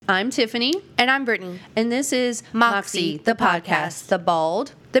I'm Tiffany. And I'm Brittany. And this is Moxie, the podcast. The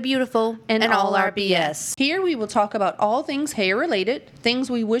bald, The beautiful, and all our BS. Here we will talk about all things hair related,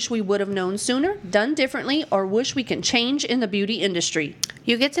 things we wish we would have known sooner, done differently, or wish we can change in the beauty industry.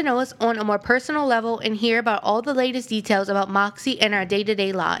 You get to know us on a more personal level and hear about all the latest details about Moxie and our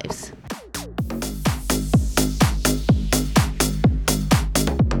day-to-day lives.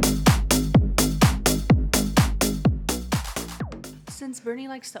 Since Bernie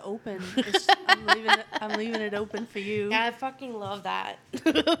likes to open, I'm leaving it open for you. Yeah, I fucking love that.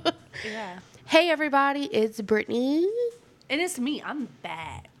 Yeah. Hey, everybody, it's Brittany. And it's me. I'm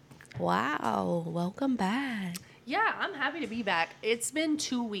back. Wow, welcome back. Yeah, I'm happy to be back. It's been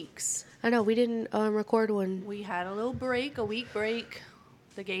 2 weeks. I know, we didn't record one. We had a little break, a week break.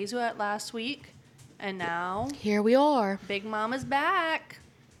 The gays were at last week. And now, Here we are, Big Mama's back.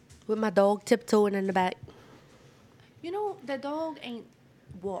 with my dog tiptoeing in the back. You know, the dog ain't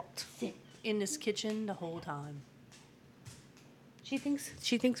walked in this kitchen the whole time. She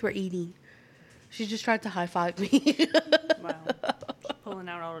thinks we're eating. She just tried to high-five me. Wow. She's pulling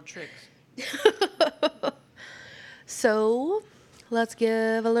out all the tricks. So, let's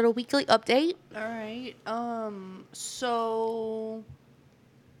give a little weekly update. All right. So,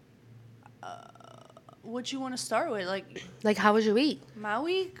 what you want to start with? Like, how was your week? My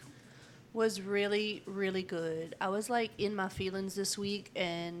week was really, really good. I was, in my feelings this week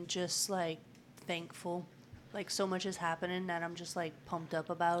and just, thankful. So much is happening that I'm just, pumped up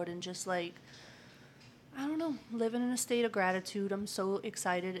about and just, I don't know, living in a state of gratitude. I'm so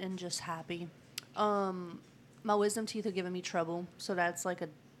excited and just happy. My wisdom teeth are giving me trouble, so that's, a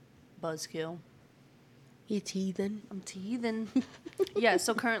buzzkill. You teething? I'm teething. Yeah,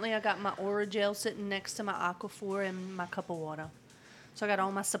 so currently I got my Orajel sitting next to my Aquaphor and my cup of water. So I got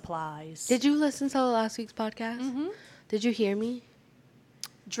all my supplies. Did you listen to last week's podcast? Mm-hmm. Did you hear me?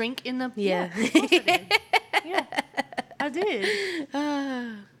 Drink in the... Yeah. Of course I did. Yeah, I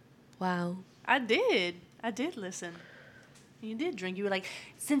did. Wow. I did listen. You did drink. You were like,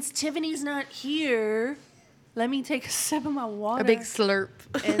 since Tiffany's not here, let me take a sip of my water. A big slurp.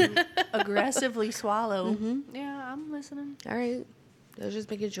 And aggressively swallow. Mm-hmm. Yeah, I'm listening. All right. I was just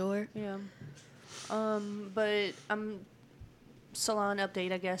making sure. Yeah. But salon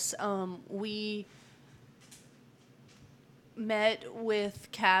update, I guess. We met with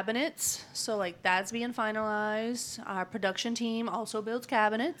cabinets, so that's being finalized. Our production team also builds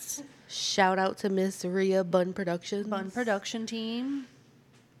cabinets. Shout out to Miss Rhea Bun Productions. Bun production team.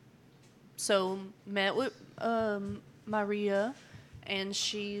 So met with Maria, and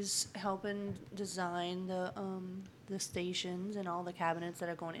she's helping design the stations and all the cabinets that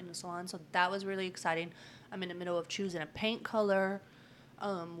are going in the salon. So that was really exciting. I'm in the middle of choosing a paint color.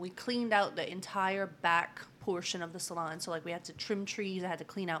 We cleaned out the entire back portion of the salon. So we had to trim trees. I had to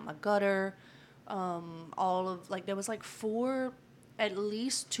clean out my gutter. There was 4 at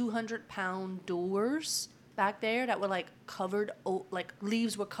least 200-pound doors back there that were covered,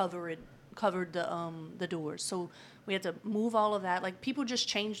 leaves were covered the doors. So we had to move all of that. People just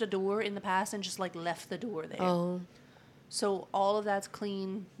changed the door in the past and just left the door there. Oh. So all of that's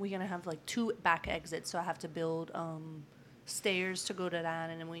clean. We're going to have 2 back exits. So I have to build stairs to go to that.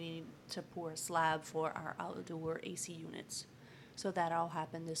 And then we need to pour a slab for our outdoor AC units. So that all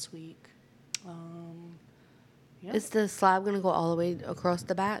happened this week. Yeah. Is the slab going to go all the way across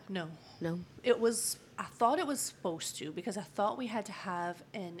the back? No. I thought it was supposed to, because I thought we had to have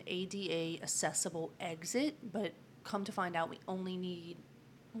an ADA accessible exit, but come to find out we only need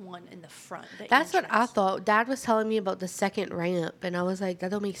one in the front. That's what I thought. Dad was telling me about the second ramp, and I was like,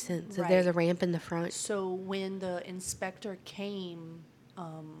 that don't make sense. Right. If there's a ramp in the front. So when the inspector came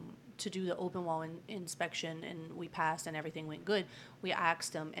to do the open wall inspection, and we passed and everything went good, we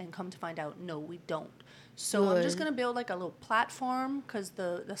asked them, and come to find out, no, we don't. So good. I'm just going to build a little platform, because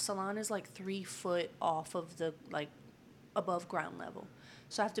the salon is 3 foot off of the above ground level.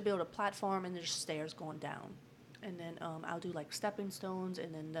 So I have to build a platform, and there's stairs going down. And then I'll do stepping stones,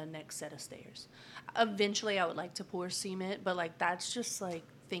 and then the next set of stairs. Eventually I would like to pour cement, but that's just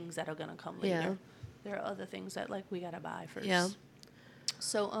things that are going to come later. Yeah. There are other things that we got to buy first. Yeah.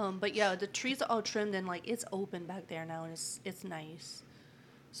 So, but yeah, the trees are all trimmed, and it's open back there now, and it's nice.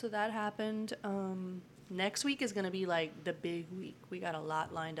 So that happened. Next week is going to be the big week. We got a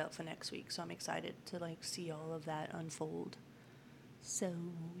lot lined up for next week, so I'm excited to see all of that unfold. So,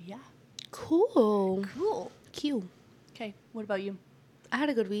 yeah. Cool. Cute. Okay, what about you? I had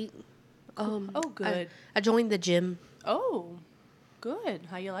a good week. Good. I joined the gym. Oh, good.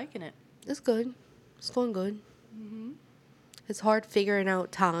 How you liking it? It's good. It's going good. Mm-hmm. It's hard figuring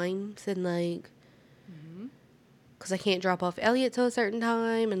out times and because I can't drop off Elliot till a certain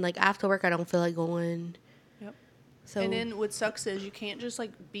time, and like after work I don't feel like going. Yep. So And then what sucks is you can't just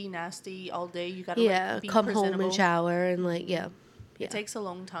like be nasty all day. You gotta yeah, like be come presentable. home and shower and like yeah. It takes a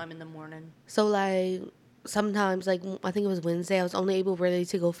long time in the morning. So like sometimes like I think it was Wednesday I was only able really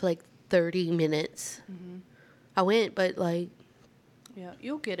to go for like 30 minutes. I went, but like yeah,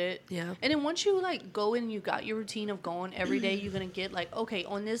 you'll get it. Yeah. And then once you like go and you got your routine of going every day, you're gonna get like, okay,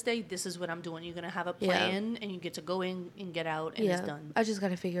 on this day this is what I'm doing. You're gonna have a plan and you get to go in and get out and it's done. I just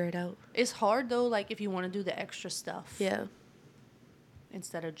gotta figure it out. It's hard though, like if you want to do the extra stuff. Yeah.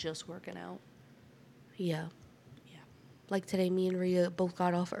 Instead of just working out. Yeah. Yeah. Like today me and Rhea both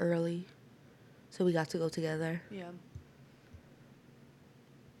got off early. So we got to go together. Yeah.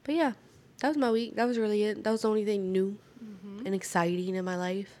 But yeah, that was my week. That was really it. That was the only thing new and exciting in my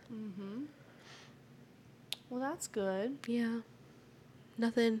life. Well, that's good. Yeah.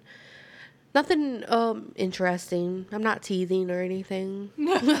 Nothing interesting. I'm not teething or anything.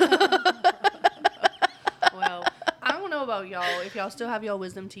 Well, I don't know about y'all, if y'all still have y'all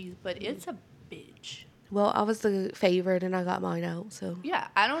wisdom teeth, but it's a bitch. Well, I was the favorite and I got mine out, so. Yeah,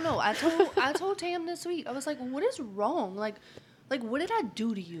 I don't know. I told Tam this week. I was like, "What is wrong? Like what did I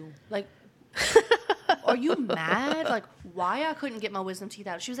do to you? Like are you mad? Like why I couldn't get my wisdom teeth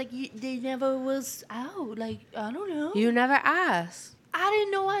out?" She was like, "They never was out. Like I don't know." You never asked. I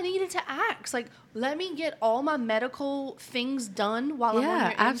didn't know I needed to ask. Like, let me get all my medical things done while I'm on your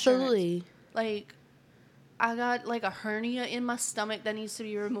insurance. Absolutely. Like, I got like a hernia in my stomach that needs to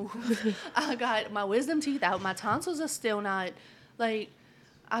be removed. I got my wisdom teeth out. My tonsils are still not. Like,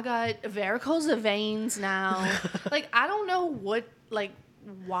 I got varicose veins now. Like, I don't know what, like,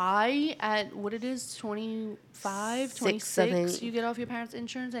 why at what it is, 25, 26, you get off your parents'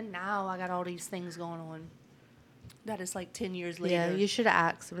 insurance, and now I got all these things going on. That is like 10 years later. Yeah, you should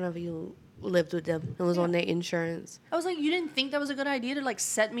have asked whenever you lived with them and was on their insurance. I was like, you didn't think that was a good idea to like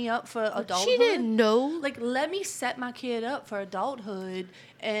set me up for adulthood? She didn't know. Like, let me set my kid up for adulthood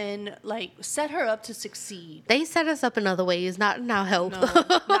and like set her up to succeed. They set us up in other ways, not in our health.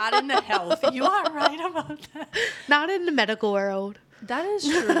 No, not in the health. You are right about that. Not in the medical world. That is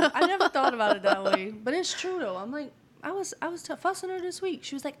true. I never thought about it that way, but it's true though. I'm like, I was fussing her this week.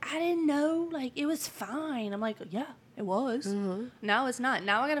 She was like, I didn't know. Like, it was fine. I'm like, yeah, it was. Now it's not.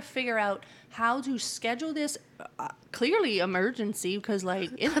 Now I got to figure out how to schedule this. Clearly emergency because, like,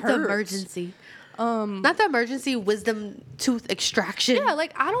 it hurts. The emergency. Not the emergency wisdom tooth extraction. Yeah,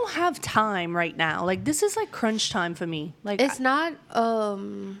 like, I don't have time right now. Like, this is, like, crunch time for me. Like, It's not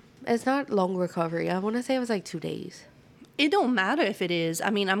long recovery. I want to say it was like 2 days. It don't matter if it is. I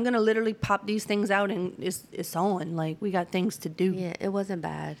mean, I'm going to literally pop these things out and it's on. Like, we got things to do. Yeah, it wasn't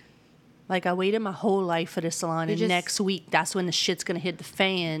bad. Like, I waited my whole life for this salon, and next week, that's when the shit's going to hit the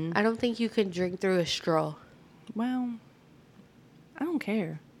fan. I don't think you can drink through a straw. Well, I don't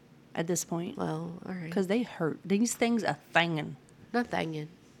care at this point. Well, all right. Because they hurt. These things are thangin'. Not thangin'.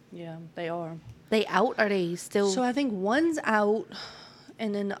 Yeah, they are. They out or they still? So I think one's out,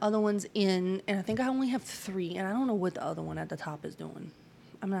 and then the other one's in, and I think I only have 3, and I don't know what the other one at the top is doing.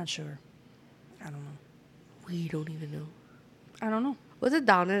 I'm not sure. I don't know. We don't even know. I don't know. Was it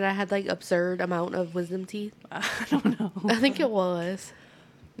Donna that had like absurd amount of wisdom teeth? I don't know. I think it was.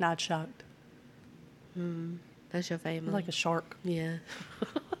 Not shocked. That's your family. Like a shark. Yeah.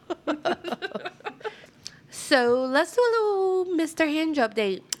 So let's do a little Mr. Hinge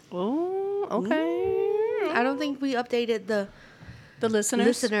update. Oh, okay. I don't think we updated the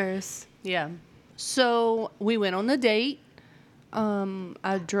listeners. Yeah. So we went on the date.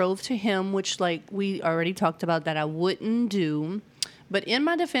 I drove to him, which like we already talked about that I wouldn't do. But in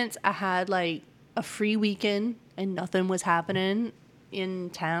my defense, I had like a free weekend and nothing was happening in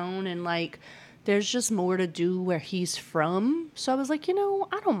town. And like, there's just more to do where he's from. So I was like, I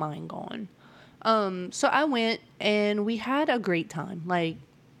don't mind going. So I went and we had a great time. Like,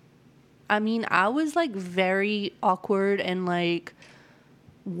 I mean, I was like very awkward and like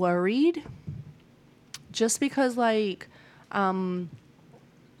worried just because like, like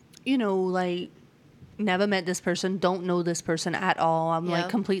never met this person, don't know this person at all. I'm like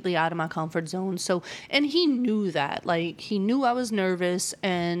completely out of my comfort zone. So, and he knew that, like he knew I was nervous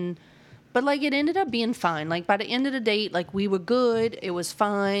but like it ended up being fine. Like by the end of the date, like we were good. It was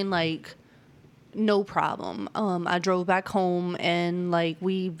fine. Like no problem. I drove back home and like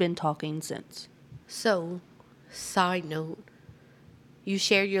we've been talking since. So, side note, you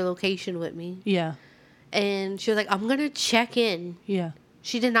shared your location with me. Yeah. And she was like, I'm going to check in. Yeah.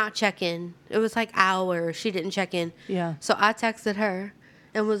 She did not check in. It was like hours. She didn't check in. Yeah. So I texted her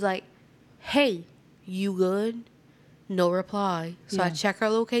and was like, hey, you good? No reply. So I check her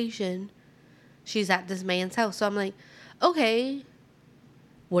location. she's at this man's house. So I'm like, okay,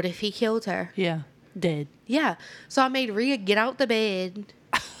 what if he killed her? Yeah. Dead. Yeah. So I made Rhea get out the bed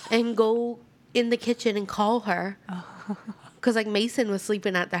and go in the kitchen and call her. Because, like, Mason was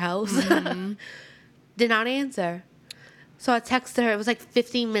sleeping at the house. Did not answer. So I texted her. It was like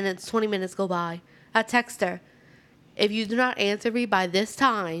 15 minutes, 20 minutes go by. I text her, if you do not answer me by this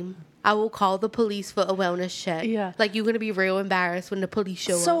time, I will call the police for a wellness check. Yeah. Like, you're going to be real embarrassed when the police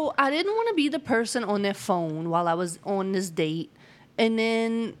show up. So I didn't want to be the person on their phone while I was on this date. And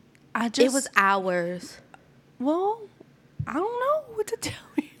then I just... It was hours. Well, I don't know what to tell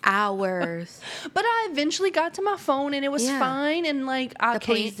you. Hours. But I eventually got to my phone and it was Yeah. fine. And, like, The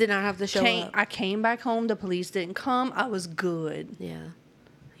police did not have to show up. I came back home. The police didn't come. I was good. Yeah.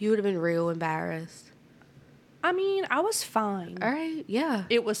 You would have been real embarrassed. I mean, I was fine. All right. Yeah.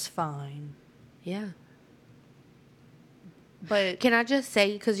 It was fine. Yeah. But Can I just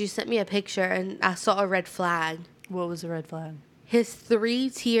say, because you sent me a picture and I saw a red flag. what was the red flag? His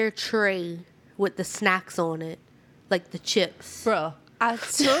 3-tier tray with the snacks on it. Like the chips. Bruh, I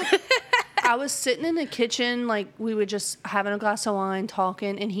was sitting in the kitchen, like, we were just having a glass of wine,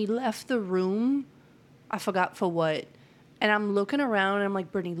 talking, and he left the room. I forgot for what. And I'm looking around, and I'm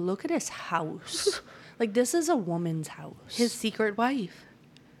like, Brittany, look at his house. Like, this is a woman's house. His secret wife.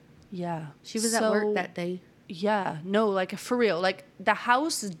 Yeah. She was at work that day. Yeah. No, like, for real. Like, the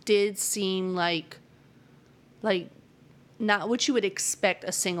house did seem like, not what you would expect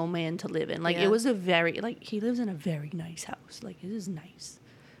a single man to live in. Like, Yeah. it was a very, like, he lives in a very nice house. Like, it is nice.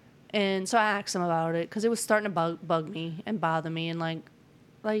 And so I asked him about it because it was starting to bug me and bother me. And, like,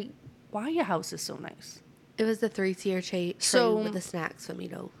 why your house is so nice? It was the 3-tier tray So- with the snacks for me,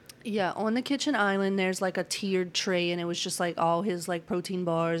 though. Yeah, on the kitchen island, there's, like, a tiered tray, and it was just, like, all his, like, protein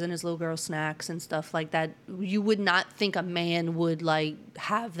bars and his little girl snacks and stuff like that. You would not think a man would, like,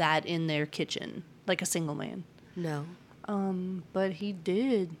 have that in their kitchen, like a single man. No. But he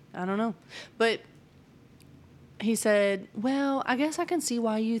did. I don't know. But he said, well, I guess I can see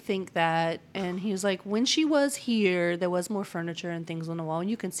why you think that. And he was like, when she was here, there was more furniture and things on the wall. And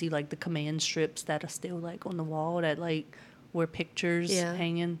you can see, like, the command strips that are still, like, on the wall that, like, were pictures Yeah.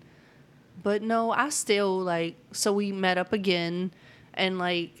 hanging. But no, I still, like, so we met up again. And,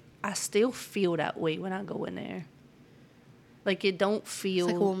 like, I still feel that way when I go in there. Like, it don't feel...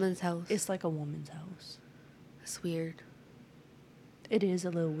 It's like a woman's house. It's like a woman's house. It's weird. It is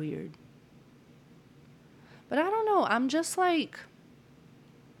a little weird. But I don't know. I'm just like...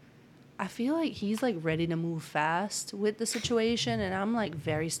 I feel like he's, like, ready to move fast with the situation. And I'm, like,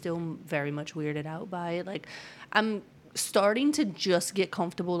 still very much weirded out by it. Like, I'm starting to just get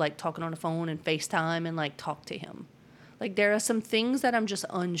comfortable, like, talking on the phone and FaceTime and, like, talk to him. Like, there are some things that I'm just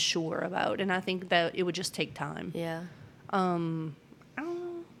unsure about. And I think that it would just take time. Yeah. I don't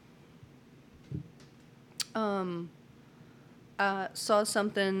know. I saw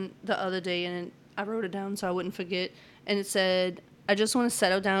something the other day and I wrote it down so I wouldn't forget. And it said, I just want to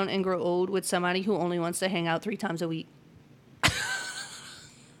settle down and grow old with somebody who only wants to hang out 3 times a week.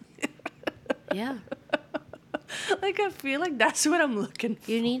 Yeah. Like, I feel like that's what I'm looking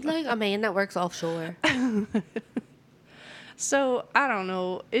for. You need, like, a man that works offshore. So, I don't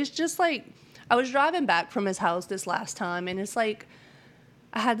know. It's just like, I was driving back from his house this last time and it's like,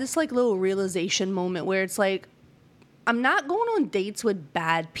 I had this, like, little realization moment where it's like, I'm not going on dates with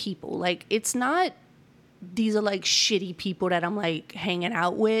bad people. Like, it's not, these are, like, shitty people that I'm, like, hanging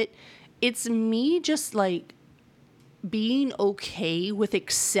out with. It's me just, like, being okay with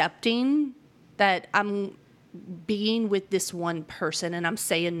accepting that I'm being with this one person and I'm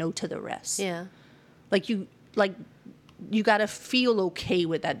saying no to the rest. Yeah. You got to feel okay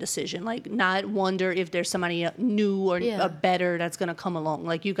with that decision. Like, not wonder if there's somebody new or Yeah. better that's going to come along.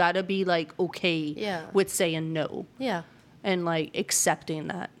 Like, you got to be, like, okay Yeah. with saying no Yeah. and, like, accepting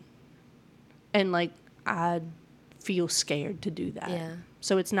that. And, like, I feel scared to do that. Yeah.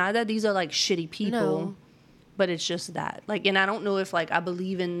 So it's not that these are, like, shitty people, No. but it's just that. Like, and I don't know if, like, I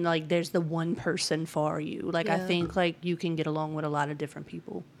believe in, like, there's the one person for you. Like, I Yeah. think, like, you can get along with a lot of different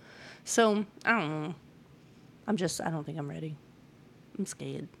people. So, I don't know. I don't think I'm ready. I'm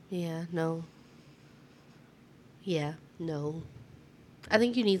scared. Yeah. No. Yeah. No. I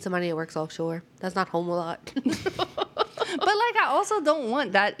think you need somebody that works offshore. That's not home a lot. But, like, I also don't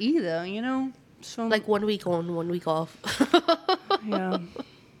want that either, you know? So, Like 1 week on, 1 week off. yeah.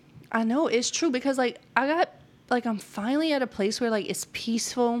 I know, it's true because, like, I'm finally at a place where, like, it's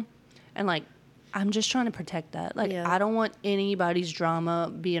peaceful and, like, I'm just trying to protect that. Like, Yeah. I don't want anybody's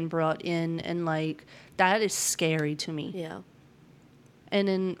drama being brought in and, like, that is scary to me. Yeah. And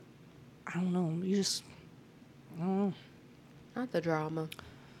then, I don't know, I don't know. Not the drama.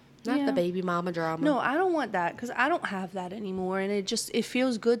 Not the baby mama drama. No, I don't want that because I don't have that anymore. And it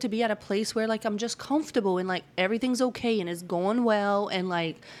feels good to be at a place where, like, I'm just comfortable and, like, everything's okay and it's going well and,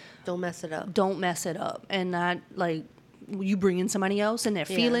 like, Don't mess it up. don't mess it up. And not, like, you bring in somebody else and their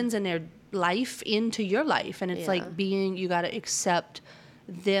feelings and their life into your life. And it's like you got to accept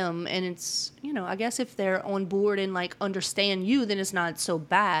them. And it's, you know, I guess if they're on board and, like, understand you, then it's not so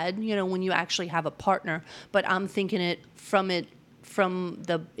bad, you know, when you actually have a partner. But I'm thinking it from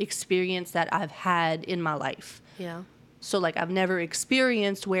the experience that I've had in my life. Yeah. So, like, I've never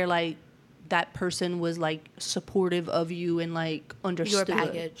experienced where, like, that person was, like, supportive of you and, like, understood. Your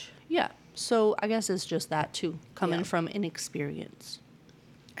baggage. Yeah. So, I guess it's just that, too, coming from inexperience.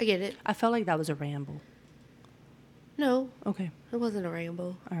 I get it. I felt like that was a ramble. No, Okay. it wasn't a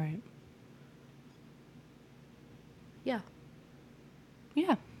ramble. All right. Yeah.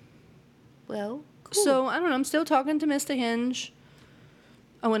 Yeah. Well, cool. So, I don't know. I'm still talking to Mr. Hinge.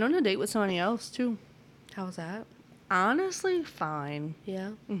 I went on a date with somebody else, too. How was that? Honestly, fine.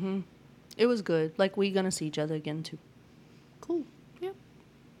 Yeah. Mm-hmm. It was good. Like, we gonna see each other again, too. Cool. Yeah.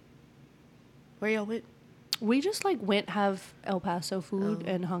 Where y'all went? We just, like, went have El Paso food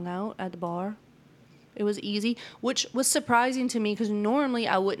and hung out at the bar. It was easy, which was surprising to me because normally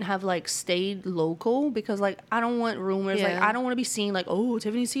I wouldn't have, like, stayed local because, like, I don't want rumors. Yeah. Like, I don't want to be seen like, oh,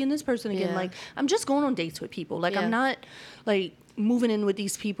 Tiffany's seeing this person again. Yeah. Like, I'm just going on dates with people. Like, Yeah. I'm not, like, moving in with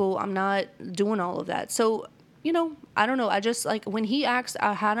these people. I'm not doing all of that. So, you know, I don't know. I just, like, when he asked,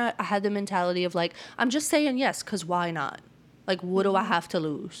 I had the mentality of, like, I'm just saying yes because why not? Like, what do I have to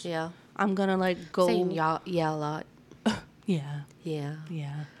lose? Yeah. I'm going to, like, go. Saying yeah a lot. Yeah. Yeah.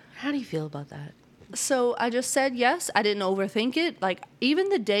 Yeah. How do you feel about that? So I just said yes. I didn't overthink it. Like, even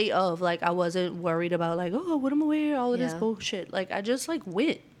the day of, like, I wasn't worried about, like, oh, what am I wearing? All of this Yeah. bullshit. Like, I just, like,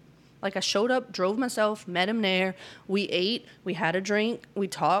 went. Like, I showed up, drove myself, met him there. We ate. We had a drink. We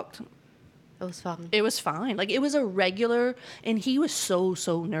talked. It was fun. It was fine. Like, it was a regular, and he was so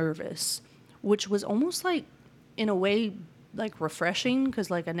nervous, which was almost, like, in a way, like, refreshing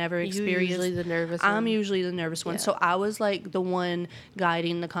because, like, I never experienced. You're usually the nervous I'm one. usually the nervous one. Yeah. So I was, like, the one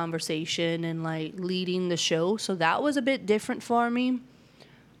guiding the conversation and, like, leading the show. So that was a bit different for me.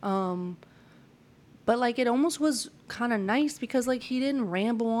 But, like, it almost was kind of nice because, like, he didn't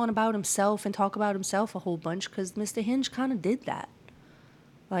ramble on about himself and talk about himself a whole bunch because Mr. Hinge kind of did that.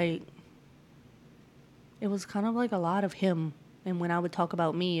 Like, it was kind of, like, a lot of him. And when I would talk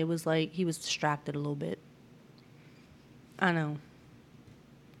about me, it was, like, he was distracted a little bit. I know.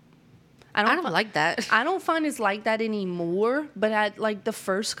 I don't like that. I don't find it's like that anymore. But at, like, the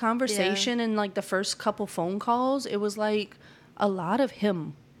first conversation and, like, the first couple phone calls, it was, like, a lot of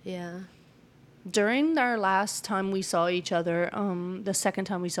him. Yeah. During our last time we saw each other, the second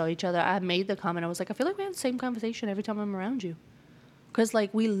time we saw each other, I made the comment. I was like, I feel like we have the same conversation every time I'm around you. Because,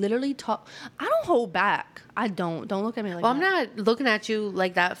 like, we literally talk. I don't hold back. I don't. Don't look at me like Well, that. I'm not looking at you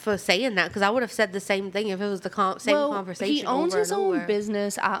like that for saying that because I would have said the same thing if it was the same conversation. He owns over his and own over.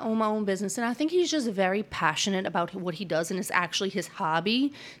 business. I own my own business. And I think he's just very passionate about what he does. And it's actually his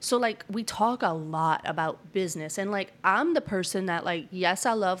hobby. So, like, we talk a lot about business. And, like, I'm the person that, like, yes,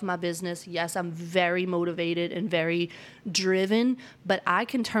 I love my business. Yes, I'm very motivated and very driven. But I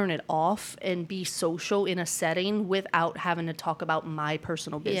can turn it off and be social in a setting without having to talk about my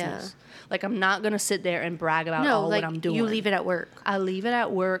personal business. Like, I'm not going to sit there and brag about what I'm doing. You leave it at work. I leave it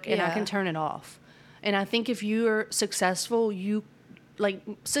at work and I Yeah. can turn it off. And I think if you're successful,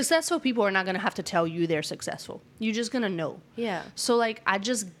 successful people are not going to have to tell you they're successful. You're just going to know. Yeah. So, like, I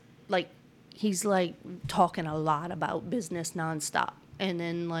just, like, he's, like, talking a lot about business nonstop. And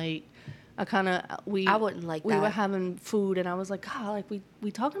then, like, I wouldn't like we that. were having food and I was like, God, like,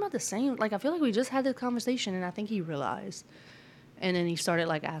 we talking about the same. Like, I feel like we just had this conversation and I think he realized. And then he started,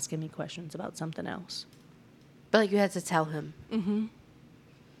 like, asking me questions about something else. But, like, you had to tell him.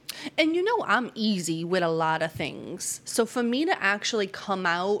 And you know I'm easy with a lot of things. So for me to actually come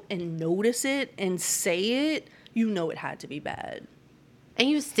out and notice it and say it, you know it had to be bad. And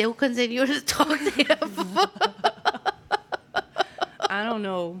you still continue to talk to him. I don't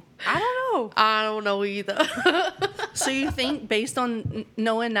know. I don't know either. So you think based on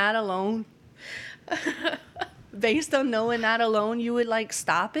knowing that alone, you would, like,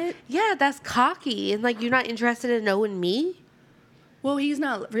 stop it? Yeah, that's cocky. And, like, you're not interested in knowing me? Well, he's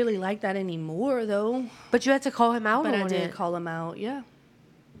not really like that anymore, though. But you had to call him out But on I did it. call him out, yeah.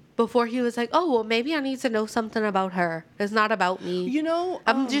 Before he was like, oh, well, maybe I need to know something about her. It's not about me. You know,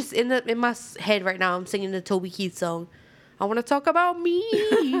 I'm just in my head right now. I'm singing the Toby Keith song. I want to talk about me.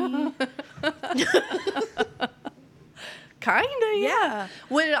 Kinda, yeah.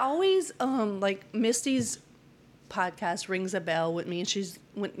 Well, it always, like, Misty's podcast rings a bell with me. And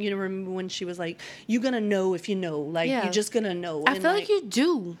remember when she was like, "You're gonna know if you know, like Yeah. you're just gonna know." I And, feel like you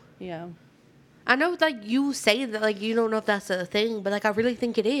do. Yeah. I know, like, you say that, like, you don't know if that's a thing, but, like, I really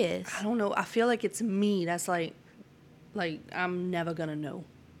think it is. I don't know. I feel like it's me. That's like I'm never gonna know.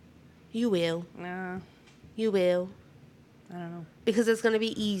 You will. Nah, You will. I don't know. Because it's going to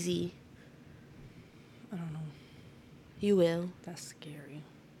be easy. I don't know. You will. That's scary.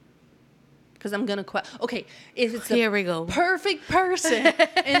 Because I'm gonna okay, if it's Here we go. perfect person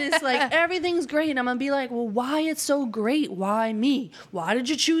and it's like everything's great, and I'm gonna be like, well, why it's so great? Why me? Why did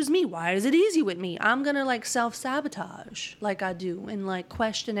you choose me? Why is it easy with me? I'm gonna like self-sabotage like I do and like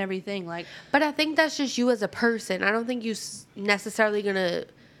question everything. Like, But I think that's just you as a person. I don't think you necessarily going to...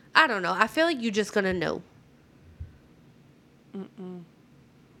 I don't know. I feel like you're just going to know.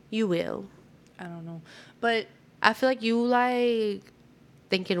 You will. I don't know. But I feel like you, like,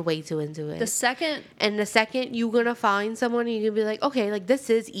 thinking way too into it. the second And the second you're going to find someone, you're going to be like, okay, like, this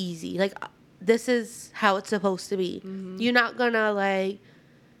is easy. Like, this is how it's supposed to be. You're not going to, like,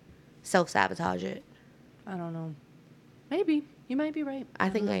 self-sabotage it. I don't know. Maybe. You might be right. I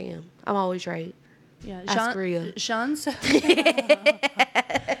think I am. I'm always right. Yeah. Ask Rhea. Sean said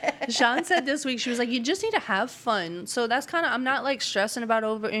Sean said this week, she was like, you just need to have fun. So that's kind of, I'm not like stressing about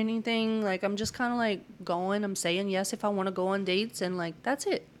over anything. Like, I'm just kind of like going, I'm saying yes if I want to go on dates, and like, that's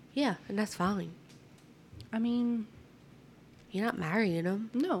it. Yeah, and that's fine. I mean, You're not marrying them.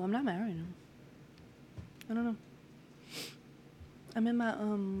 no, I'm not marrying him. I don't know. I'm in my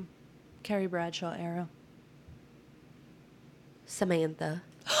Carrie Bradshaw era. Samantha.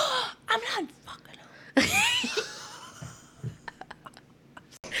 I'm not fucking him.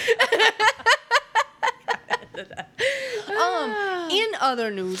 In other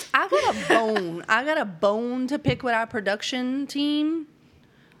news, I got a bone. I got a bone to pick with our production team.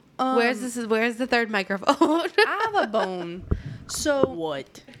 Where's the third microphone? I have a bone. So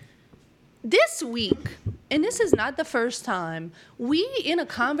What? this week, and this is not the first time, we in a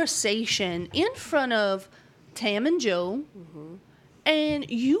conversation in front of Tam and Joe, and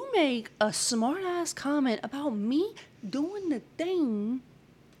you make a smart ass comment about me doing the thing.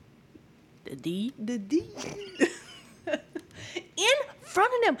 The D? The deed. In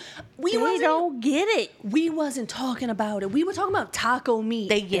front of them. They don't get it. We wasn't talking about it. We were talking about taco meat.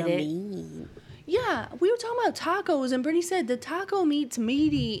 They get it. Mean. Yeah, we were talking about tacos, and Brittany said the taco meat's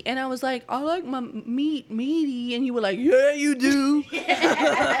meaty, and I was like, I like my meat meaty, and you were like, yeah, you do. Like,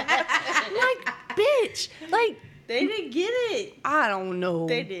 bitch, like, They didn't get it. I don't know.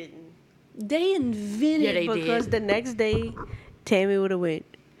 They didn't. They invented Yeah, they did. Because the next day, Tammy would have went,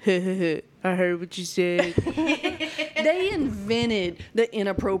 I heard what you said. They invented the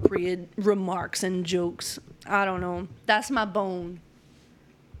inappropriate remarks and jokes. I don't know. That's my bone.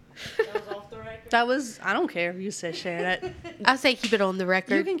 That was off the record? That was, I don't care if you said share that. I say keep it on the You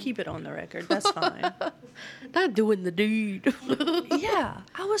record. can keep it on the record. That's fine. Not doing the deed. Yeah,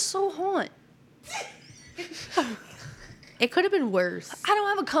 I was so haunt. It could have been worse. I don't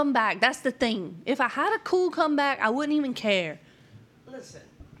have a comeback. That's the thing. If I had a cool comeback, I wouldn't even care. Listen.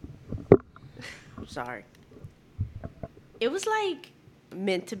 I'm sorry. It was like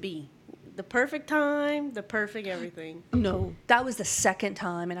meant to be. The perfect time, the perfect everything. No, that was the second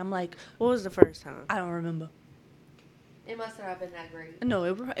time, and I'm like, What was the first time? I don't remember. It must not have been that great.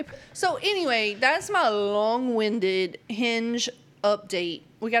 No, so anyway, that's my long-winded Hinge update.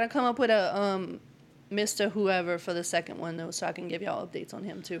 We got to come up with a Mr. Whoever for the second one though, so I can give y'all updates on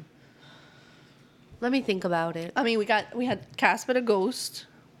him too. Let me think about it. I mean, we had Casper the Ghost,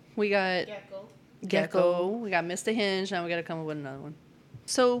 we got Gecko, we got Mr. Hinge. Now we got to come up with another one.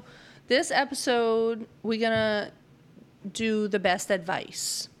 So this episode, we're gonna do the best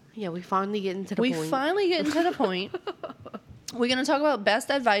advice. Yeah, we finally get into the We point. finally get into the point. We're going to talk about best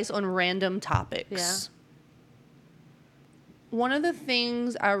advice on random topics. Yeah. One of the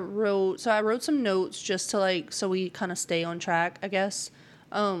things I wrote some notes just to like, so we kind of stay on track, I guess.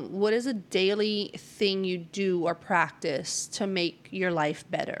 What is a daily thing you do or practice to make your life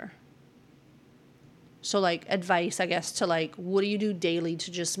better? So like advice, I guess, to like, what do you do daily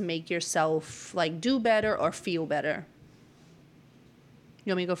to just make yourself like do better or feel better?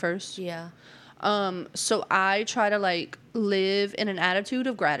 You want me to go first? Yeah. So I try to like live in an attitude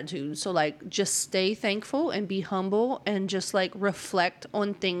of gratitude. So like just stay thankful and be humble and just like reflect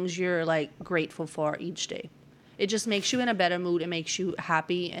on things you're like grateful for each day. It just makes you in a better mood. It makes you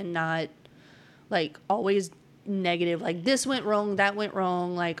happy and not like always negative. Like this went wrong, that went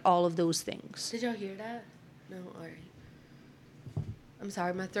wrong, like all of those things. Did y'all hear that? No, all right. I'm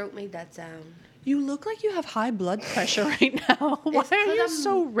sorry, my throat made that sound. You look like you have high blood pressure right now. Why It's are 'cause you I'm-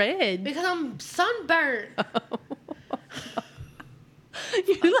 so red? Because I'm sunburned.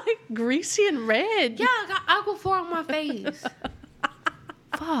 You like greasy and red. Yeah, I got Aquaphor on my face.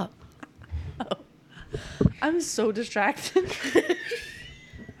 Fuck. I'm so distracted.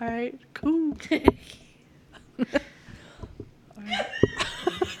 All right, cool. All right.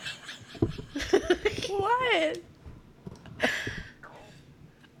 What?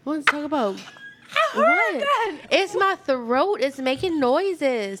 Let's talk about what? It's my throat. It's making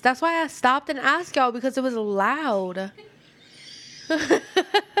noises. That's why I stopped and asked y'all because it was loud. I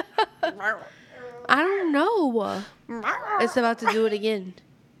don't know. It's about to do it again.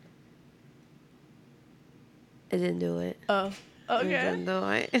 It didn't do it. Oh, It okay. didn't do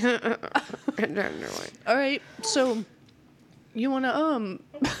it. It didn't do it. All right. So, you wanna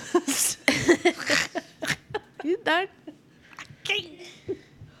you done?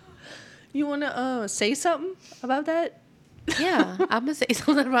 You wanna say something about that? Yeah, I'm gonna say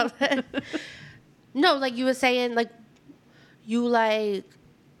something about that. No, like you were saying, like you like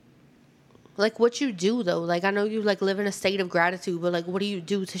what you do though. Like I know you like live in a state of gratitude, but like what do you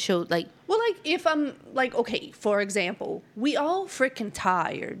do to show like? Well, like if I'm like, okay, for example, we all freaking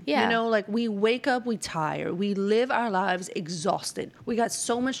tired. Yeah. You know, like we wake up, we tired. We live our lives exhausted. We got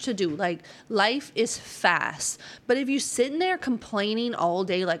so much to do. Like life is fast. But if you're sitting there complaining all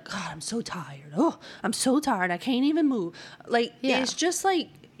day, like, God, I'm so tired. Oh, I'm so tired. I can't even move. Like, Yeah. it's just like,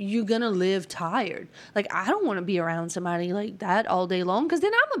 you're gonna live tired. Like I don't want to be around somebody like that all day long because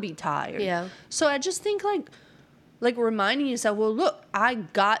then I'm gonna be tired. Yeah. So I just think like reminding yourself, well, look, I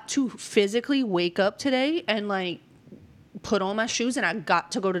got to physically wake up today and like put on my shoes and I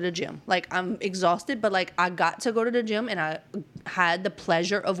got to go to the gym. Like I'm exhausted, but like I got to go to the gym and I had the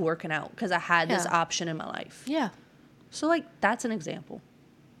pleasure of working out because I had this Yeah. option in my life. Yeah, So like that's an example.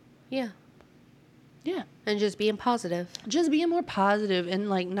 yeah, Yeah. and just being positive. Just being more positive and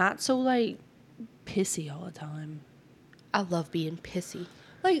like not so like pissy all the time. I love being pissy.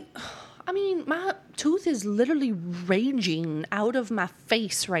 Like, I mean, my tooth is literally raging out of my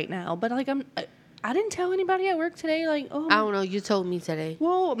face right now. But like, I didn't tell anybody at work today. Like, oh, I don't know. You told me today.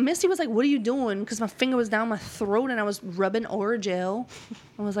 well, Misty was like, "What are you doing?" Because my finger was down my throat and I was rubbing Orajel.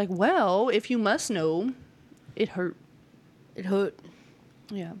 I was like, "Well, if you must know, it hurt." It hurt.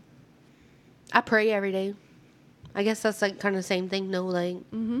 Yeah. I pray every day. I guess that's like kind of the same thing. No, like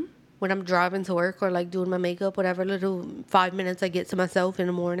when I'm driving to work or like doing my makeup, whatever little 5 minutes I get to myself in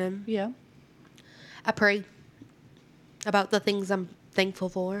the morning, Yeah. I pray about the things I'm thankful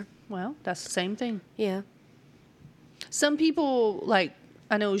for. Well, that's the same thing. Yeah. Some people like,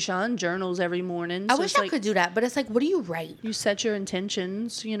 I know Jean journals every morning. I so wish it's I like, could do that, but it's like, what do you write? you set your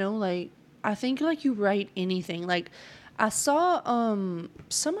intentions, you know, like I think like you write anything. Like I saw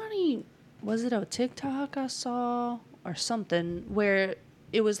somebody, was it a TikTok I saw or something where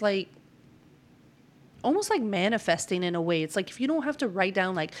it was like almost like manifesting in a way. It's like if you don't have to write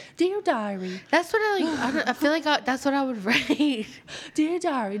down like, "Dear diary, That's what I feel like that's what I would write. dear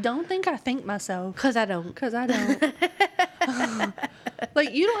diary, don't think I think myself." Because I don't. Because I don't.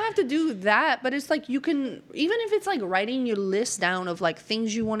 Like, you don't have to do that, but it's like you can, even if it's like writing your list down of like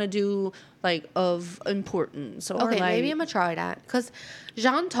things you want to do, like of importance. Or Okay, like, maybe I'm going to try that. Because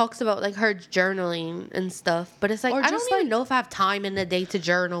Jean talks about like her journaling and stuff, but it's like, Or I don't just, even like- know if I have time in the day to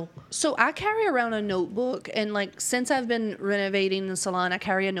journal. So I carry around a notebook, and like since I've been renovating the salon, I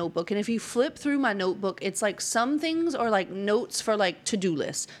carry a notebook. And if you flip through my notebook, it's like some things are like notes for like to-do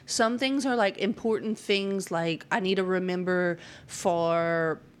lists. Some things are like important things like I need to remember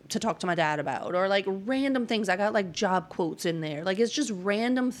to talk to my dad about, or like random things. I got like job quotes in there. Like it's just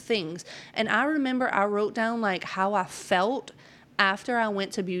random things. And I remember I wrote down like how I felt after I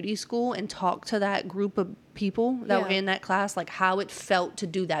went to beauty school and talked to that group of people that were Yeah. in that class, like how it felt to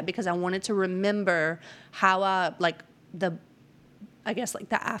do that, because I wanted to remember how I guess like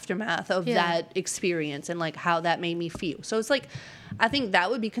the aftermath of Yeah. that experience and like how that made me feel. So it's like, I think that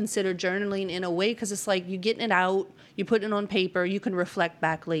would be considered journaling in a way, because it's like you getting it out, you put it on paper, you can reflect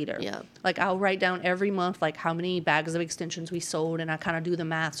back later. Yeah. Like I'll write down every month like how many bags of extensions we sold, and I kind of do the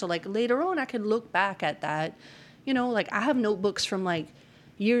math. So like later on I can look back at that. You know, like I have notebooks from like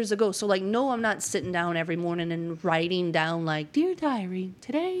years ago. So like, no, I'm not sitting down every morning and writing down like, "Dear diary,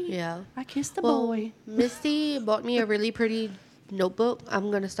 today Yeah. I kissed the Well, boy." Misty bought me a really pretty notebook. I'm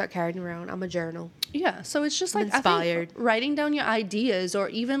going to start carrying around. I'm a journal. Yeah, so it's just like Inspired. I think writing down your ideas, or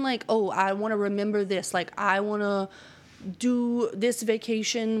even like, oh, I want to remember this. Like I want to do this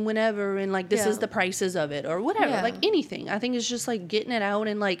vacation whenever, and like this Yeah. is the prices of it, or whatever. Yeah. Like anything. I think it's just like getting it out,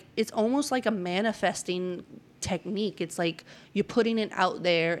 and like it's almost like a manifesting technique. It's like you're putting it out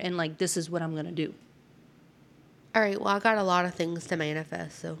there, and like this is what I'm gonna do. All right. Well, I got a lot of things to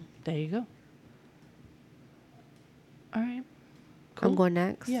manifest. So There you go. All right. I'm going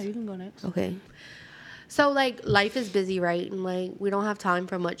next. Yeah, you can go next. Okay. So, like, life is busy, right? And, like, we don't have time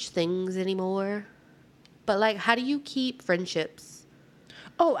for much things anymore. But, like, how do you keep friendships?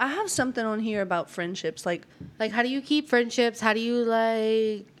 Oh, I have something on here about friendships. Like, How do you keep friendships? How do you,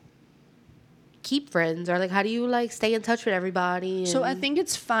 like, keep friends? Or, like, how do you, like, stay in touch with everybody? so I think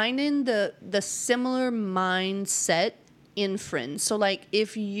it's finding the similar mindset in friends. So, like,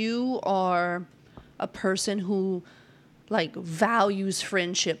 if you are a person who like values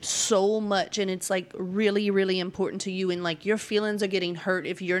friendship so much and it's like really really important to you, and like your feelings are getting hurt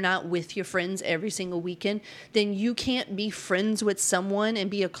if you're not with your friends every single weekend, then you can't be friends with someone and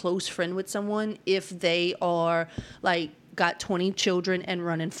be a close friend with someone if they are like got 20 children and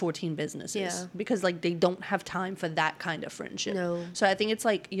running 14 businesses. Yeah. Because like they don't have time for that kind of friendship. No. So I think it's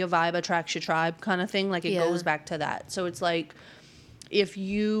like your vibe attracts your tribe kind of thing. Like it Yeah. goes back to that. So it's like if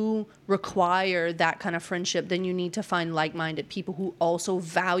you require that kind of friendship, then you need to find like-minded people who also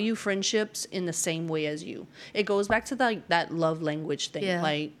value friendships in the same way as you. It goes back to like that love language thing. Yeah.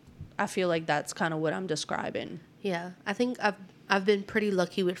 Like I feel like that's kind of what I'm describing. Yeah, I think I've been pretty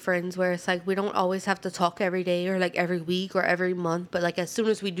lucky with friends where it's like we don't always have to talk every day or like every week or every month, but like as soon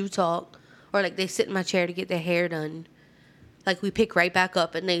as we do talk, or like they sit in my chair to get their hair done, like we pick right back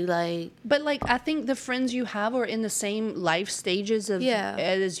up and they like. But like I think the friends you have are in the same life stages of Yeah.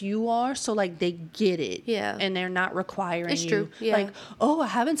 as you are, so like they get it. Yeah. And they're not requiring It's you. true, yeah. Like, oh, I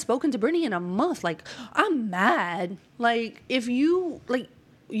haven't spoken to Brittany in a month. Like, I'm mad. Like if you like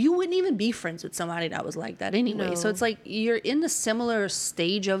you wouldn't even be friends with somebody that was like that anyway. So No. it's like you're in the similar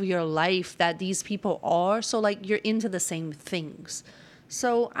stage of your life that these people are. So like you're into the same things.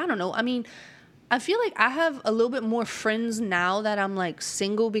 So I don't know. I mean, I feel like I have a little bit more friends now that I'm like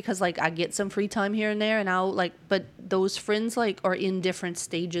single because like I get some free time here and there, and I'll like, but those friends like are in different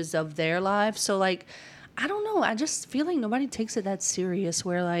stages of their lives. So like, I don't know. I just feel like nobody takes it that serious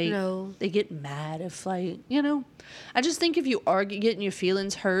where like No. they get mad if like, you know, I just think if you are getting your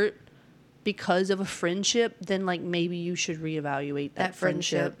feelings hurt because of a friendship, then like maybe you should reevaluate that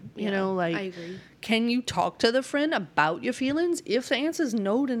friendship. You Yeah, know, like I agree. can you talk to the friend about your feelings? If the answer is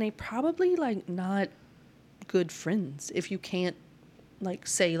no, then they probably like not good friends. If you can't like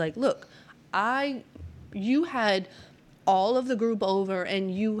say like, look, you had all of the group over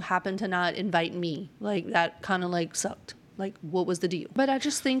and you happened to not invite me. Like that kind of like sucked. Like what was the deal? But I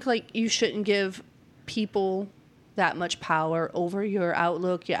just think like you shouldn't give people that much power over your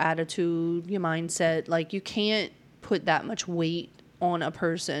outlook, your attitude, your mindset. Like you can't put that much weight on a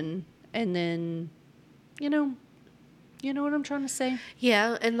person and then you know what I'm trying to say?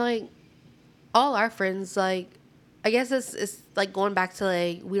 Yeah, and like all our friends, like I guess it's like going back to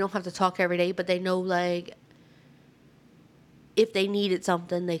like we don't have to talk every day, but they know like if they needed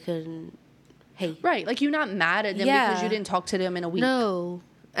something they can, hey. Right, like you're not mad at them Yeah. because you didn't talk to them in a week. No.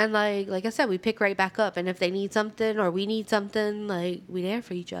 And like I said, we pick right back up, and if they need something or we need something, like we there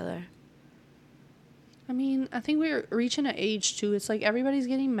for each other. I mean, I think we're reaching an age too. It's like everybody's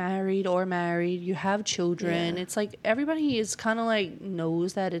getting married. You have children. Yeah. It's like everybody is kind of like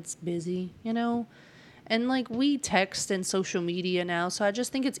knows that it's busy, you know? And like we text and social media now, so I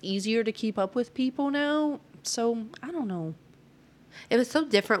just think it's easier to keep up with people now. So, I don't know. It was so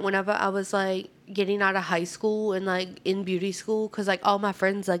different whenever I was like getting out of high school and like in beauty school, because like all my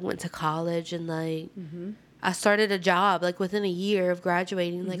friends like went to college and like I started a job like within a year of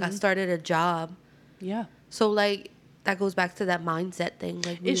graduating. Like I started a job. Yeah. So like that goes back to that mindset thing.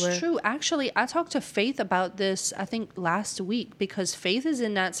 Like It's true. Actually, I talked to Faith about this, I think, last week, because Faith is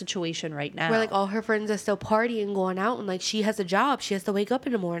in that situation right now. where like all her friends are still partying, going out, and like she has a job. She has to wake up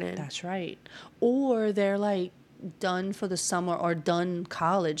in the morning. That's right. Or they're like done for the summer or done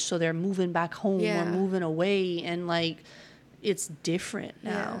college, so they're moving back home Yeah. or moving away, and like it's different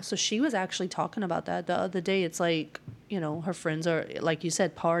now. Yeah. So she was actually talking about that the other day. It's like, you know, her friends are, like you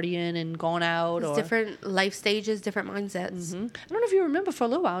said, partying and going out. It's or different life stages, different mindsets. I don't know if you remember, for a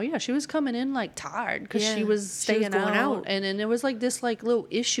little while, yeah, she was coming in like tired because Yeah, she was she was staying going out. out. And then there was like this like little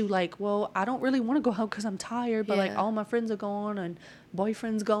issue, like, well, I don't really want to go out because I'm tired, but like Yeah. all my friends are gone and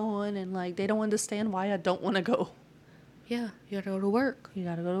boyfriend's gone, and like they don't understand why I don't want to go. Yeah, you gotta go to work. You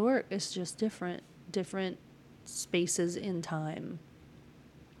gotta go to work. It's just different spaces in time.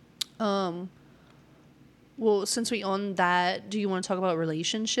 Well, since we on that, do you want to talk about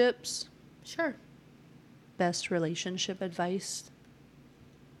relationships? Sure. Best relationship advice?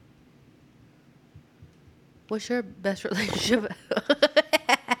 What's your best relationship?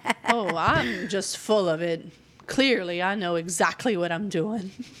 Oh, I'm just full of it. Clearly, I know exactly what I'm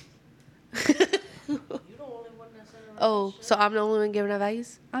doing. Oh, so I'm the only one giving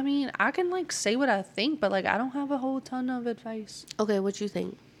advice? I mean, I can like say what I think, but like I don't have a whole ton of advice. Okay, what you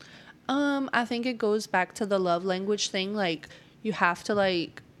think? I think it goes back to the love language thing. Like, you have to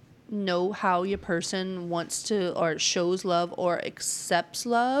like know how your person wants to or shows love or accepts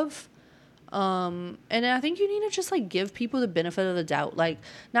love. And I think you need to just like give people the benefit of the doubt. Like,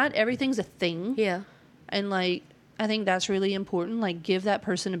 not everything's a thing. Yeah. And like, I think that's really important. Like, give that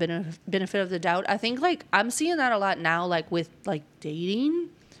person a benefit of the doubt. I think like I'm seeing that a lot now, like with like dating.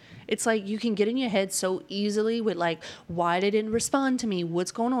 It's like you can get in your head so easily with like, why they didn't respond to me?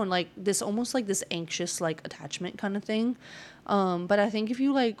 What's going on? Like this almost like this anxious like attachment kind of thing. But I think if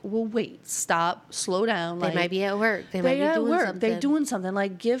you like, well, wait, stop, slow down. They Like, might be at work. They might be at doing work. something. They're doing something.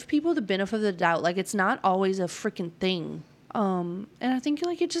 Like, give people the benefit of the doubt. Like, it's not always a freaking thing. And I think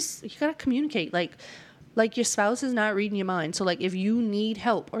like you gotta communicate. Like your spouse is not reading your mind. So like if you need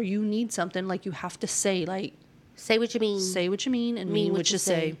help or you need something, like you have to say like, Say what you mean. say what you mean and mean what you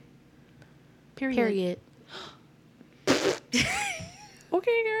say. Period.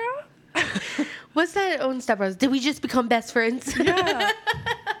 Okay, girl. What's that on Step Brothers? Did we just become best friends? Yeah.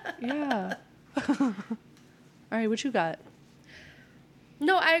 Yeah. All right, what you got?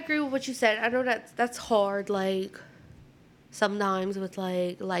 No, I agree with what you said. I know that's hard, like, sometimes with,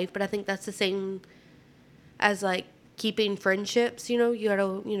 like, life. But I think that's the same as, like, keeping friendships, you know? You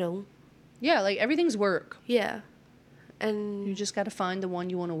gotta, you know. Yeah, like everything's work. Yeah. And You just gotta find the one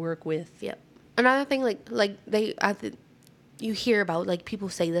you want to work with. Yep. Another thing, you hear about, like, people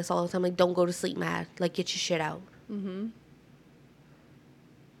say this all the time, like, don't go to sleep mad. Like, get your shit out. Mm-hmm.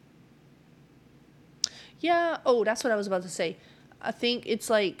 Yeah. Oh, that's what I was about to say. I think it's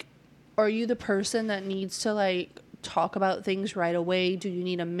like, are you the person that needs to, like, talk about things right away? Do you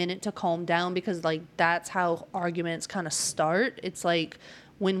need a minute to calm down? Because, like, that's how arguments kind of start. It's like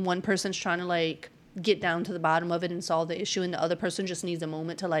when one person's trying to, like, get down to the bottom of it and solve the issue, and the other person just needs a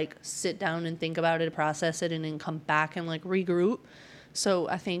moment to like sit down and think about it, process it, and then come back and like regroup. So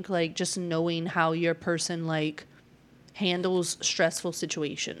I think like just knowing how your person like handles stressful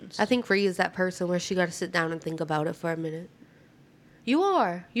situations. I think Rhea is that person where she got to sit down and think about it for a minute. You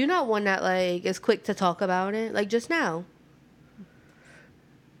are. You're not one that like is quick to talk about it. Like just now.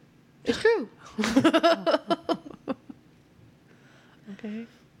 It's true. Okay.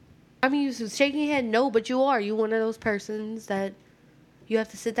 I mean, you're shaking your head no, but you are. You're one of those persons that you have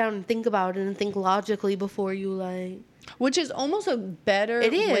to sit down and think about it and think logically before you like. Which is almost a better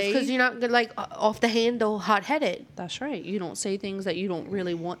It is way. because you're not like off the handle, hot headed. That's right. You don't say things that you don't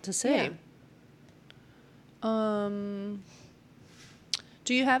really want to say. Yeah.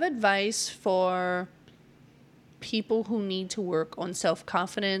 Do you have advice for people who need to work on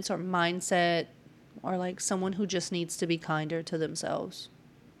self-confidence or mindset, or like someone who just needs to be kinder to themselves?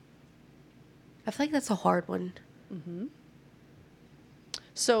 I feel like that's a hard one.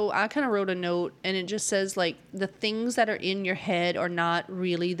 So I kind of wrote a note, and it just says like the things that are in your head are not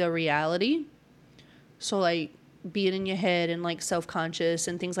really the reality. So like being in your head and like self-conscious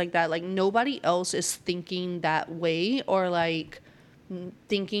and things like that, like nobody else is thinking that way or like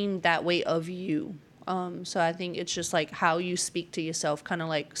thinking that way of you. So I think it's just like how you speak to yourself kind of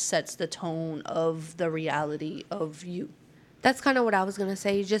like sets the tone of the reality of you. That's kind of what I was going to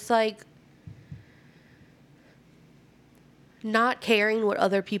say. Just like not caring what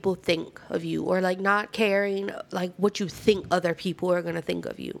other people think of you, or like not caring like what you think other people are going to think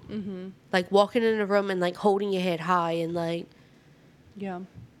of you. Mm-hmm. Like walking in a room and like holding your head high and like. Yeah.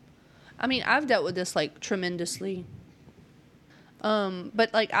 I mean, I've dealt with this like tremendously. But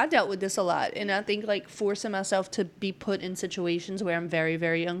like I dealt with this a lot, and I think like forcing myself to be put in situations where I'm very,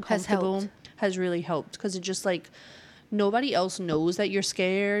 very uncomfortable has really helped, because it just like nobody else knows that you're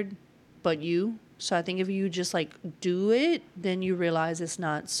scared but you. So I think if you just like do it, then you realize it's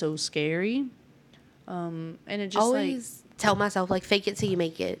not so scary. And it just always like tell myself like fake it till you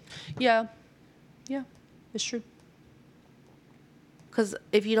make it. Yeah, it's true. Because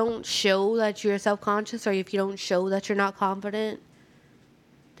if you don't show that you're self-conscious, or if you don't show that you're not confident,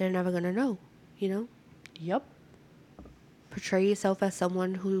 they're never going to know, you know? Yep. Portray yourself as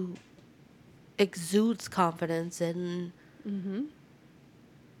someone who exudes confidence and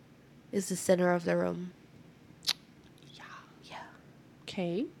is the center of the room. Yeah.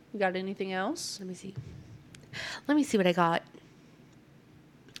 Okay. You got anything else? Let me see what I got.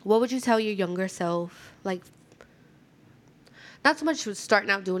 What would you tell your younger self? Like, not so much with starting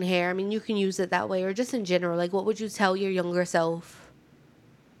out doing hair. I mean, you can use it that way, or just in general. Like, what would you tell your younger self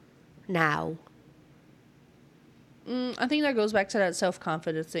now? I think that goes back to that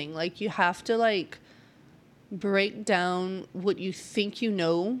self-confidence thing. Like, you have to, like, break down what you think you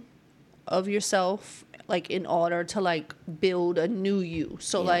know of yourself, like, in order to, like, build a new you.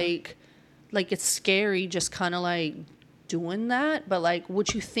 So, like it's scary just kind of, like, doing that. But, like,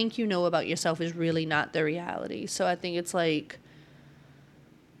 what you think you know about yourself is really not the reality. So I think it's, like,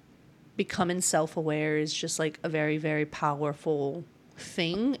 becoming self-aware is just, like, a very, very powerful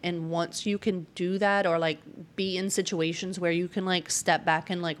thing. And once you can do that, or, like, be in situations where you can, like, step back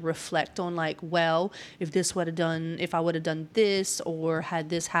and, like, reflect on, like, well, if I would have done this, or had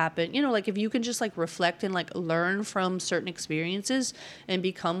this happen, you know, like, if you can just, like, reflect and, like, learn from certain experiences and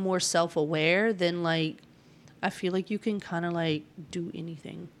become more self-aware, then, like, I feel like you can kind of, like, do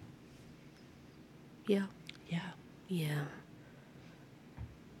anything. Yeah. Yeah.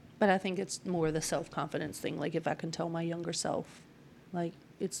 But I think it's more the self-confidence thing. Like, if I can tell my younger self, like,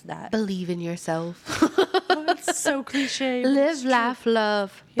 it's that. Believe in yourself. That's so cliche. Live, laugh,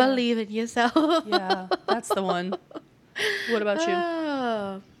 love. Yeah. Believe in yourself. Yeah, that's the one. What about you?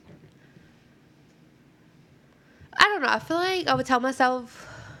 Oh. I don't know. I feel like I would tell myself,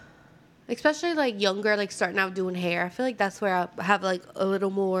 especially, like, younger, like, starting out doing hair. I feel like that's where I have, like, a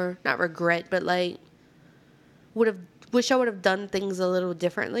little more, not regret, but, like, wish I would have done things a little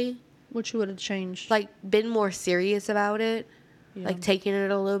differently. What you would have changed? Like, been more serious about it. Yeah. Like, taking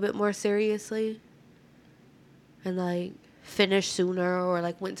it a little bit more seriously. And, like, finish sooner, or,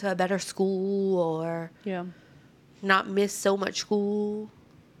 like, went to a better school, or Yeah. not miss so much school.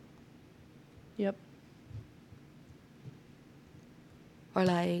 Yep. Or,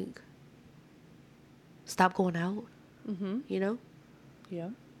 like, stop going out. Mm-hmm. You know? Yeah.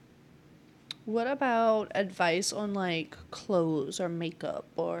 What about advice on, like, clothes or makeup,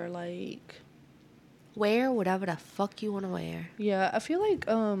 or, like... Wear whatever the fuck you want to wear. Yeah, I feel like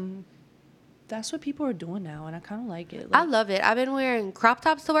that's what people are doing now, and I kind of like it. I Like, love it. I've been wearing crop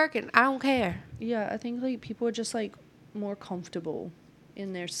tops to work, and I don't care. yeah, I think, like, people are just, like, more comfortable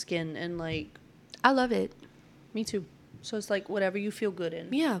in their skin, and, like, I love it. me too. So it's like whatever you feel good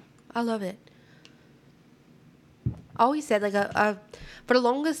in. Yeah, I love it. I always said, like, for the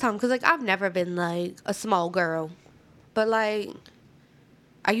longest time, because, like, I've never been, like, a small girl. But, like,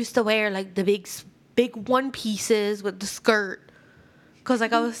 I used to wear, like, the big one pieces with the skirt. Because,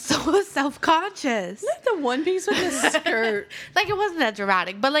 like, I was so self-conscious. Like the one piece with the skirt. Like, it wasn't that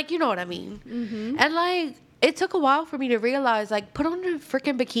dramatic, but, like, you know what I mean. Mm-hmm. And, like, it took a while for me to realize, like, put on a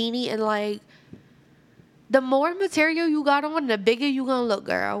freaking bikini, and, like, the more material you got on, the bigger you gonna look,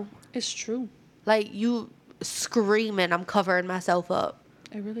 girl. It's true. Like, you screaming, I'm covering myself up.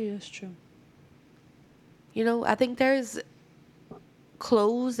 It really is true. You know, I think there's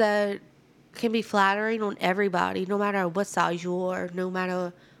clothes that can be flattering on everybody, no matter what size you are, no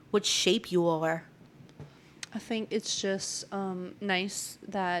matter what shape you are. I think it's just nice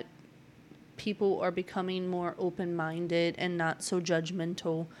that people are becoming more open-minded and not so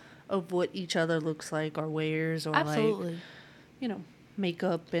judgmental of what each other looks like or wears, or Absolutely. like, you know,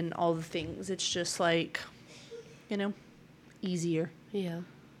 makeup and all the things. It's just like, you know, easier. Yeah,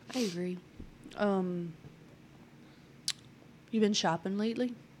 I agree. You been shopping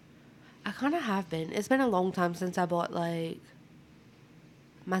lately? I kind of have been. It's been a long time since I bought, like,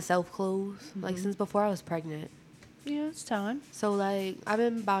 myself clothes. Like, since before I was pregnant. Yeah, it's time. So, like, I've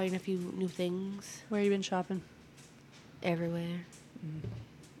been buying a few new things Where you been shopping? everywhere.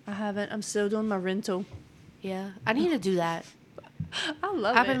 I haven't. I'm still doing my rental. Yeah, I need to do that. I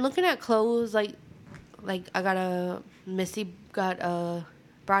love I've it. been looking at clothes, like Missy got a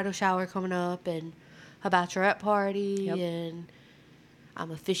bridal shower coming up and a bachelorette party, Yep. and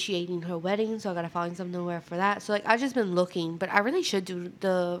I'm officiating her wedding, so I gotta find something to wear for that. So, like, I've just been looking, but I really should do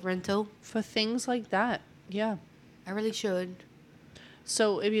the rental. For things like that. Yeah. I really should.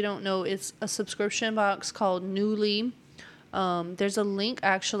 So if you don't know, it's a subscription box called Newly. There's a link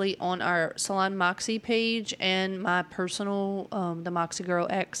actually on our Salon Moxie page and my personal, the Moxie Girl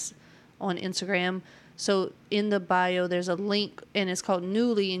X on Instagram. So in the bio, there's a link, and it's called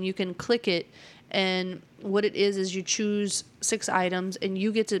Newly, and you can click it. And what it is you choose 6 items, and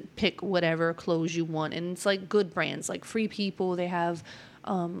you get to pick whatever clothes you want. And it's like good brands, like Free People. They have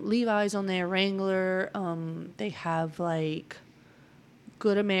Levi's on there, Wrangler. They have like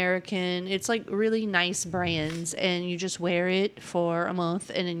Good American. It's like really nice brands, and you just wear it for a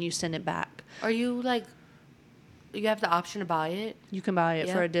month, and then you send it back. Are you, like, you have the option to buy it? You can buy it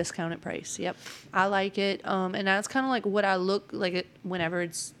for Yeah. a discounted price. Yep. I like it. And that's kind of like what I look like it whenever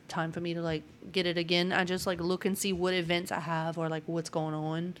it's time for me to like get it again. I just like look and see what events I have, or like what's going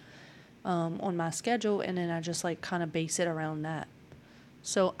on my schedule. And then I just like kind of base it around that.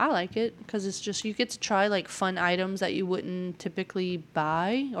 So I like it because it's just, you get to try like fun items that you wouldn't typically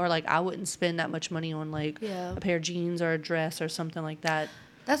buy, or like I wouldn't spend that much money on like Yeah. a pair of jeans or a dress or something like that.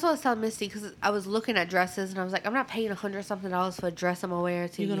 That's what I was telling Misty, because I was looking at dresses and I was like, I'm not paying $100-something for a dress I'm gonna wear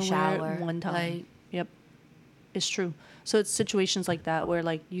to You're the gonna shower wear it one time. Like, Yep, it's true. So it's situations like that where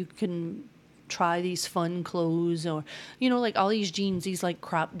like you can try these fun clothes, or like all these jeans, these like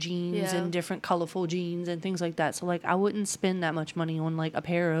crop jeans Yeah. and different colorful jeans and things like that. So like I wouldn't spend that much money on like a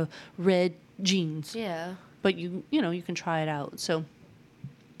pair of red jeans. yeah, But you can try it out. So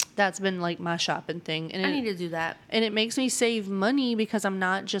that's been like my shopping thing, and I need to do that. and it makes me save money because I'm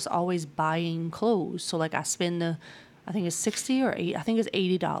not just always buying clothes. So like I spend I think it's 60 or 8. I think it's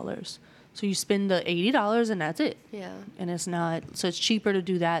 $80. So you spend the $80 and that's it. Yeah, And it's not, so it's cheaper to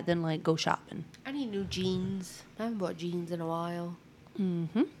do that than like go shopping. I need new jeans. I haven't bought jeans in a while.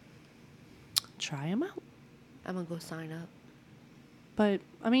 Try them out. I'm gonna go sign up. But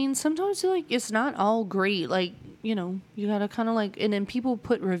I mean, sometimes like it's not all great. Like you gotta kind of like, and then people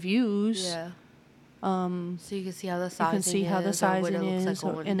put reviews. Yeah. So you can see how the sizing You can see how the is or what it sizing looks is,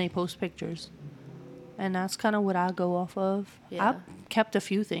 like on- and they post pictures. And that's kind of what I go off of. Yeah. I've kept a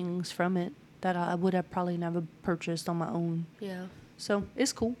few things from it that I would have probably never purchased on my own. Yeah. So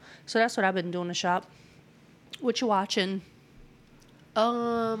it's cool. So that's what I've been doing to shop. What you watching?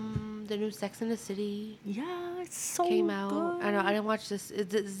 The new Sex and the City Yeah, it's so came out. good. I know. I didn't watch this.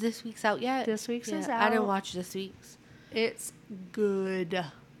 Is this week's out yet? This week's is I didn't out. watch this week's. It's good.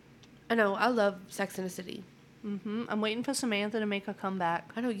 I know. I love Sex and the City. I'm waiting for Samantha to make a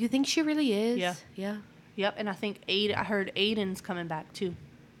comeback. I know. You think she really is? Yeah. Yeah. Yep, and I think I heard Aiden's coming back too.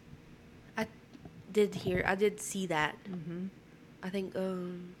 I did see that. I think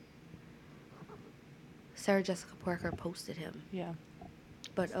Sarah Jessica Parker posted him. Yeah.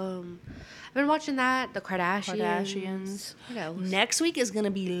 But I've been watching that. The Kardashians. What else? Next week is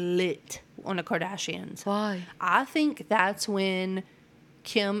gonna be lit on the Kardashians. Why? I think that's when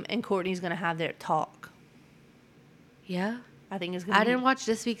Kim and Kourtney's gonna have their talk. Yeah. I think it's gonna. I didn't watch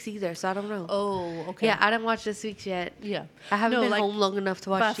this week's either, so I don't know. Oh, okay. Yeah, I didn't watch this week's yet. Yeah. I haven't No, been like, home long enough to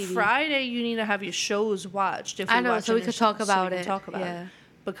watch by TV. Friday, you need to have your shows watched. If I you're know, so watching we the could talk shows, about we can it. Talk about Yeah. it.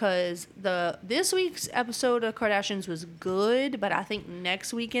 Because this week's episode of Kardashians was good, but I think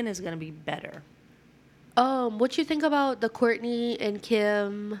next weekend is gonna be better. What you think about the Kourtney and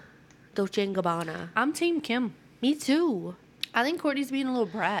Kim Dolce & Gabbana? I'm Team Kim. Me too. I think Kourtney's being a little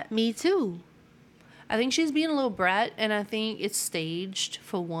brat. Me too. I think she's being a little brat, and I think it's staged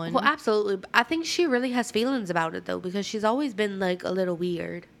for one. Well, absolutely. I think she really has feelings about it though, because she's always been like a little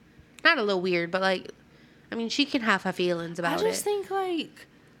weird. Not a little weird, but like, I mean, she can have her feelings I about it. just think like,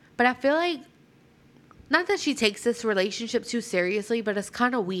 But I feel like, not that she takes this relationship too seriously, but it's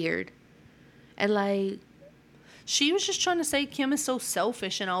kind of weird. And like, she was just trying to say Kim is so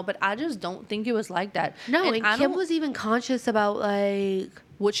selfish and all, but I just don't think it was like that. no, and I Kim don't- was even conscious about like,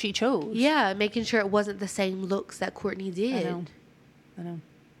 what she chose. yeah, making sure it wasn't the same looks that Kourtney did. I know.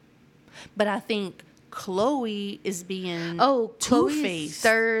 But I think Chloe is being Oh, Chloe two-faced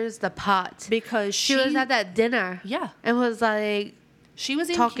stirs the pot. because She was at that dinner. Yeah. And was like, She was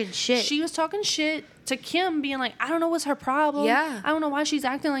talking shit. She was talking shit to Kim, being like, I don't know what's her problem. Yeah. I don't know why she's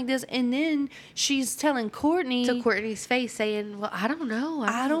acting like this. And then she's telling Kourtney, to Kourtney's face saying, well, I don't know.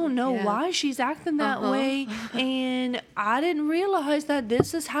 I don't know Yeah. why she's acting that Uh-huh. way. And I didn't realize that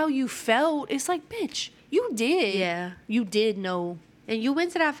this is how you felt. It's like, bitch, you did. Yeah. You did know. And you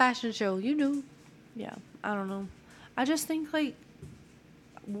went to that fashion show. You knew. Yeah. I don't know. I just think, like,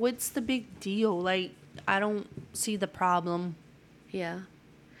 what's the big deal? Like, I don't see the problem. Yeah.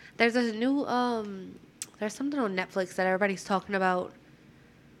 There's a new, there's something on Netflix that everybody's talking about.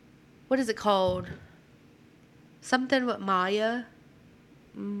 What is it called? Something with Maya.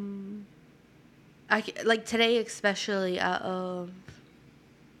 Like today especially, what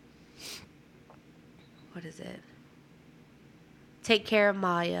is it? Take Care of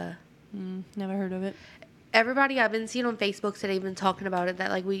Maya. Never heard of it. Everybody I've been seeing on Facebook today been talking about it, that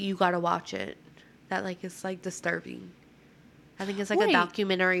like you gotta watch it. That like it's like disturbing. I think it's like Wait. a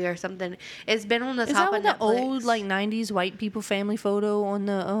documentary or something. It's been on the Is top that of with the Netflix. old, like, 90s white people family photo on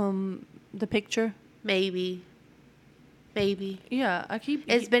the picture? Maybe. Yeah, I keep...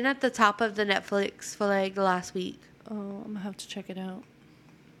 It's been at the top of the Netflix for like the last week. Oh, I'm going to have to check it out.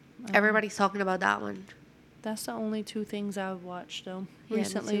 Everybody's talking about that one. That's the only two things I've watched, though, Yeah, me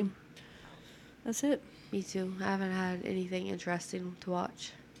recently. too. That's it. Me too. I haven't had anything interesting to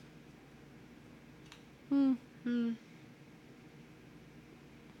watch.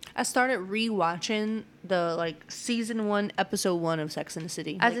 I started rewatching the, like, season 1, episode 1 of Sex and the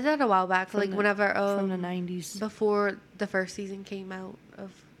City. I Like, did that a while back, like the- whenever from the 90s. before the first season came out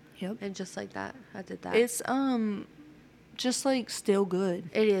of, Yep. and just like that, I did that. It's, just, like, still good.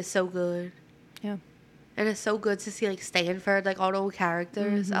 It is so good. Yeah. And it's so good to see like Stanford, like all the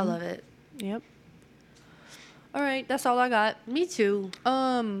characters. I love it. Yep. All right, that's all I got. Me too.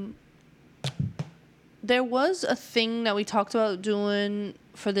 There was a thing that we talked about doing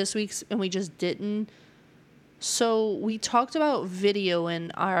for this week's and we just didn't. So we talked about video in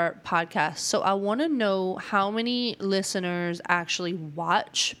our podcast. So I want to know how many listeners actually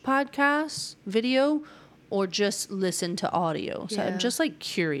watch podcasts video or just listen to audio. So I'm Yeah. just like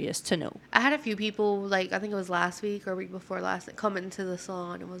curious to know. I had a few people, like, I think it was last week or week before last, that come into the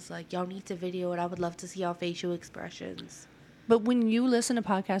salon and was like, y'all need to video it. I would love to see y'all facial expressions. But when you listen to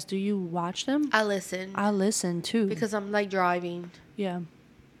podcasts, do you watch them? I listen I listen too. because I'm like driving. Yeah.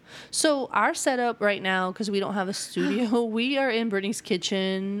 So our setup right now, because we don't have a studio, we are in Brittany's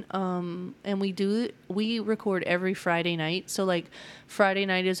kitchen, and we record every Friday night. So like Friday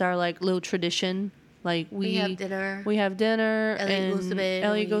night is our like little tradition. Like We have dinner. We have dinner. Elliot goes to bed,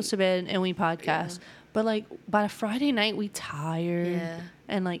 Elliot and goes to bed, and we podcast. Yeah. But like by Friday night, we tired. Yeah.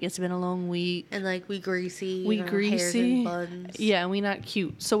 And like it's been a long week. And like we greasy. We and our hair's greasy. in buns. Yeah, and we not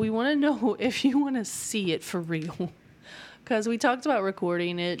cute. So we want to know if you want to see it for real. Because we talked about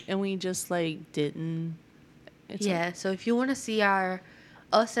recording it and we just like didn't. It's Yeah. So if you want to see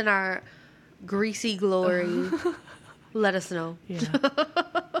us in our greasy glory, let us know. Yeah.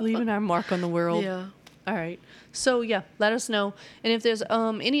 Leaving our mark on the world. Yeah. All right. So yeah, let us know. And if there's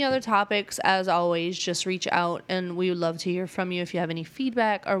any other topics, as always, just reach out and we would love to hear from you if you have any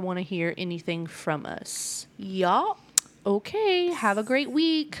feedback or want to hear anything from us. Y'all. Okay. Have a great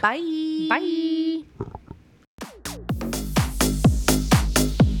week. Bye. Bye.